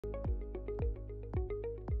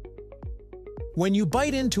When you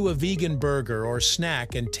bite into a vegan burger or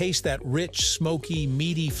snack and taste that rich, smoky,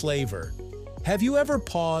 meaty flavor, have you ever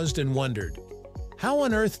paused and wondered, how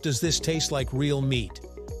on earth does this taste like real meat,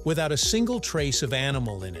 without a single trace of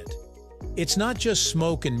animal in it? It's not just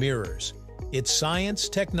smoke and mirrors. It's science,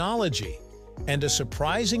 technology, and a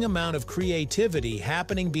surprising amount of creativity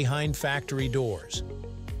happening behind factory doors.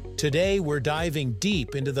 Today, we're diving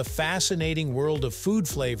deep into the fascinating world of food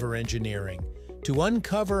flavor engineering to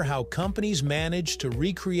uncover how companies manage to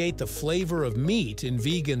recreate the flavor of meat in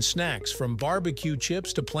vegan snacks, from barbecue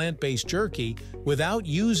chips to plant-based jerky, without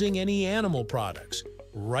using any animal products,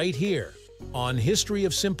 right here on History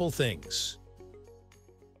of Simple Things.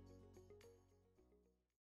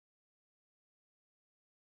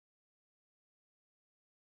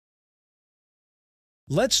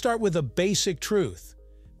 Let's start with a basic truth.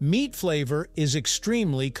 Meat flavor is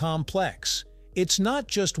extremely complex. It's not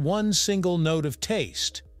just one single note of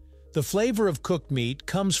taste. The flavor of cooked meat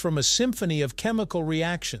comes from a symphony of chemical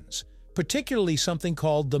reactions, particularly something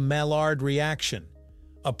called the Maillard reaction,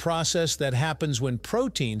 a process that happens when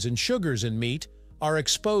proteins and sugars in meat are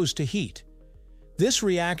exposed to heat. This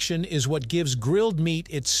reaction is what gives grilled meat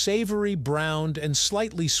its savory, browned, and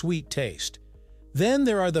slightly sweet taste. Then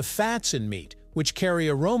there are the fats in meat, which carry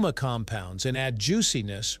aroma compounds and add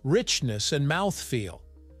juiciness, richness, and mouthfeel.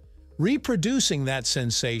 Reproducing that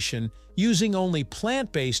sensation using only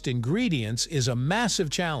plant-based ingredients is a massive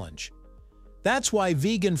challenge. That's why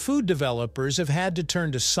vegan food developers have had to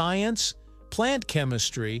turn to science, plant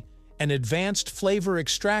chemistry, and advanced flavor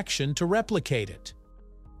extraction to replicate it.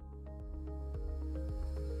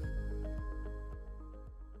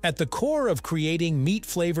 At the core of creating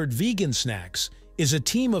meat-flavored vegan snacks is a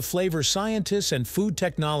team of flavor scientists and food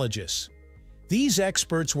technologists. These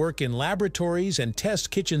experts work in laboratories and test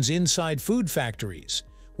kitchens inside food factories,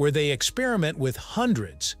 where they experiment with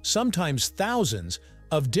hundreds, sometimes thousands,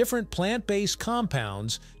 of different plant-based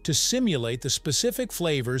compounds to simulate the specific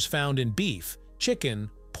flavors found in beef, chicken,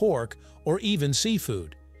 pork, or even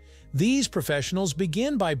seafood. These professionals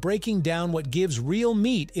begin by breaking down what gives real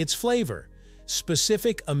meat its flavor: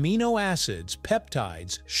 specific amino acids,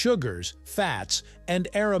 peptides, sugars, fats, and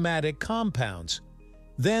aromatic compounds.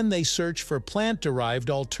 Then they search for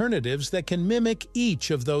plant-derived alternatives that can mimic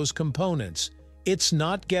each of those components. It's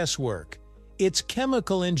not guesswork. It's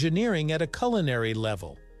chemical engineering at a culinary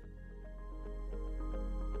level.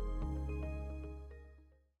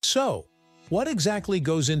 So, what exactly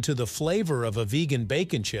goes into the flavor of a vegan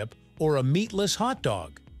bacon chip or a meatless hot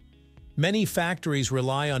dog? Many factories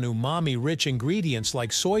rely on umami-rich ingredients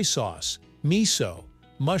like soy sauce, miso,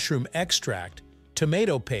 mushroom extract,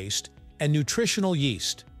 tomato paste, and nutritional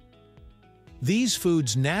yeast. These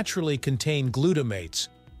foods naturally contain glutamates,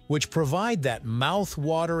 which provide that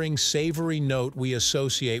mouth-watering, savory note we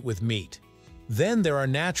associate with meat. Then there are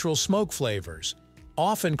natural smoke flavors,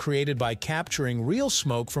 often created by capturing real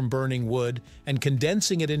smoke from burning wood and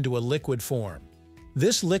condensing it into a liquid form.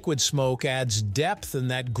 This liquid smoke adds depth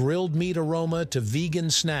and that grilled meat aroma to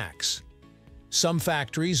vegan snacks. Some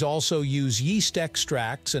factories also use yeast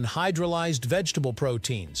extracts and hydrolyzed vegetable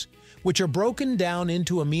proteins, which are broken down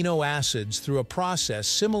into amino acids through a process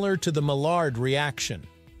similar to the Maillard reaction.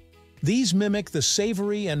 These mimic the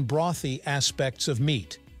savory and brothy aspects of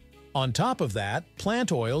meat. On top of that,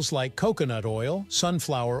 plant oils like coconut oil,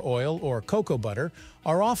 sunflower oil, or cocoa butter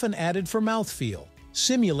are often added for mouthfeel,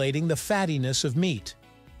 simulating the fattiness of meat.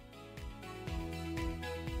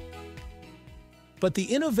 But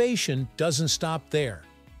the innovation doesn't stop there.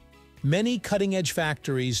 Many cutting-edge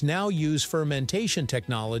factories now use fermentation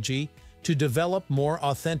technology to develop more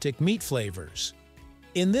authentic meat flavors.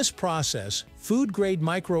 In this process, food-grade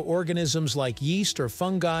microorganisms like yeast or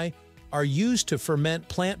fungi are used to ferment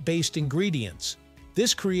plant-based ingredients.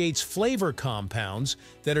 This creates flavor compounds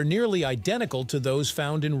that are nearly identical to those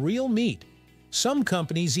found in real meat. Some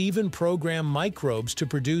companies even program microbes to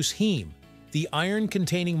produce heme, the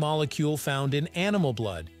iron-containing molecule found in animal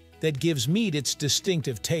blood that gives meat its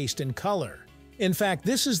distinctive taste and color. In fact,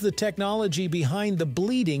 this is the technology behind the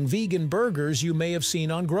bleeding vegan burgers you may have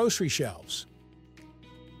seen on grocery shelves.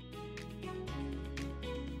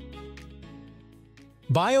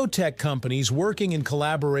 Biotech companies working in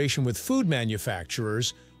collaboration with food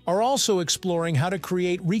manufacturers are also exploring how to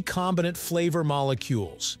create recombinant flavor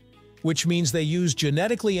molecules, which means they use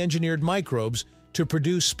genetically engineered microbes to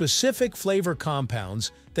produce specific flavor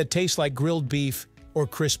compounds that taste like grilled beef or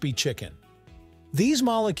crispy chicken. These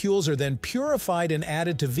molecules are then purified and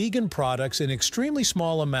added to vegan products in extremely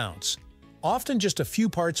small amounts, often just a few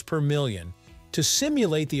parts per million, to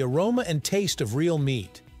simulate the aroma and taste of real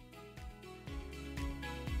meat.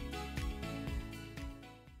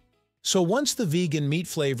 So once the vegan meat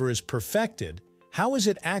flavor is perfected, how is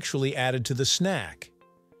it actually added to the snack?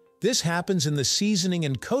 This happens in the seasoning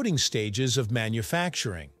and coating stages of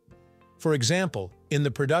manufacturing. For example, in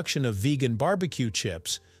the production of vegan barbecue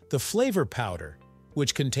chips, the flavor powder,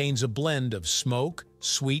 which contains a blend of smoke,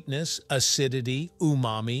 sweetness, acidity,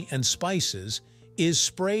 umami, and spices, is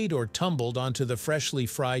sprayed or tumbled onto the freshly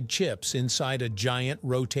fried chips inside a giant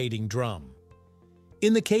rotating drum.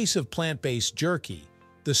 In the case of plant-based jerky,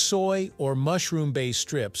 the soy or mushroom-based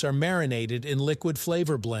strips are marinated in liquid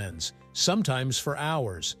flavor blends, sometimes for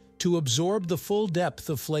hours, to absorb the full depth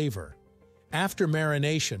of flavor. After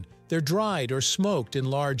marination, they're dried or smoked in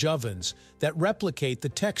large ovens that replicate the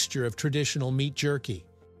texture of traditional meat jerky.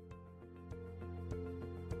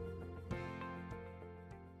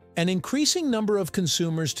 An increasing number of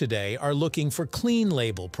consumers today are looking for clean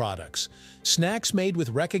label products, snacks made with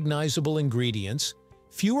recognizable ingredients,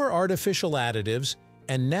 fewer artificial additives,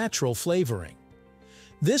 and natural flavoring.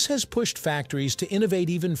 This has pushed factories to innovate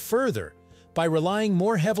even further by relying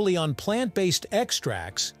more heavily on plant-based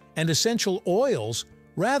extracts and essential oils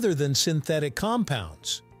rather than synthetic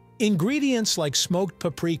compounds. Ingredients like smoked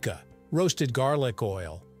paprika, roasted garlic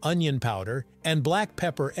oil, onion powder, and black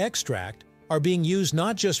pepper extract are being used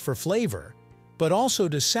not just for flavor, but also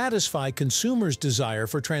to satisfy consumers' desire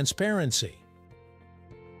for transparency.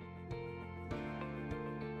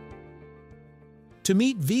 To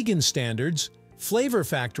meet vegan standards, flavor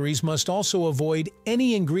factories must also avoid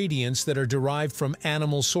any ingredients that are derived from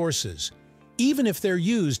animal sources, even if they're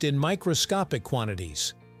used in microscopic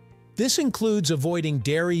quantities. This includes avoiding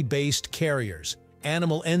dairy-based carriers,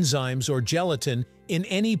 animal enzymes, or gelatin in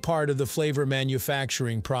any part of the flavor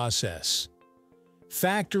manufacturing process.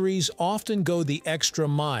 Factories often go the extra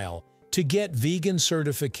mile to get vegan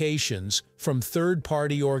certifications from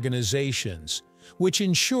third-party organizations, which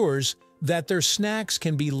ensures that their snacks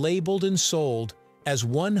can be labeled and sold as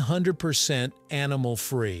 100%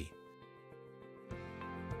 animal-free.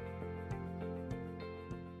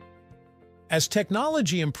 As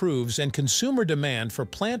technology improves and consumer demand for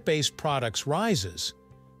plant-based products rises,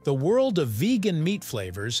 the world of vegan meat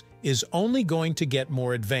flavors is only going to get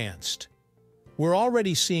more advanced. We're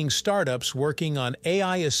already seeing startups working on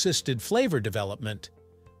AI-assisted flavor development,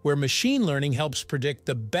 where machine learning helps predict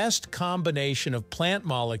the best combination of plant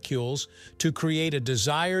molecules to create a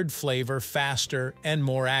desired flavor faster and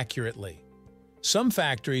more accurately. Some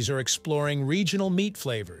factories are exploring regional meat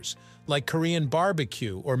flavors, like Korean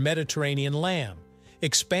barbecue or Mediterranean lamb,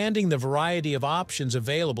 expanding the variety of options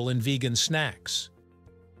available in vegan snacks.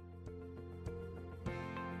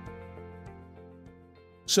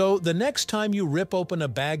 So, the next time you rip open a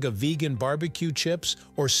bag of vegan barbecue chips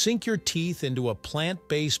or sink your teeth into a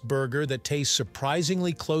plant-based burger that tastes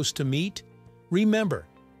surprisingly close to meat, remember,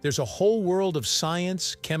 there's a whole world of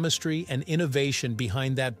science, chemistry, and innovation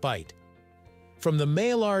behind that bite. From the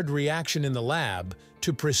Maillard reaction in the lab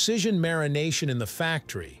to precision marination in the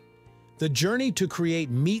factory, the journey to create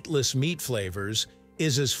meatless meat flavors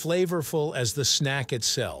is as flavorful as the snack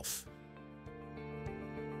itself.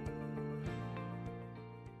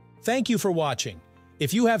 Thank you for watching.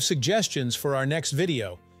 If you have suggestions for our next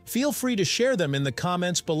video, feel free to share them in the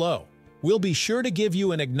comments below. We'll be sure to give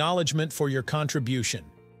you an acknowledgement for your contribution.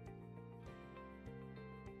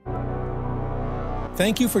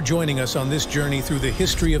 Thank you for joining us on this journey through the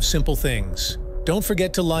history of simple things. Don't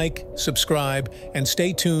forget to like, subscribe, and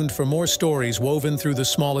stay tuned for more stories woven through the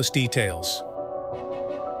smallest details.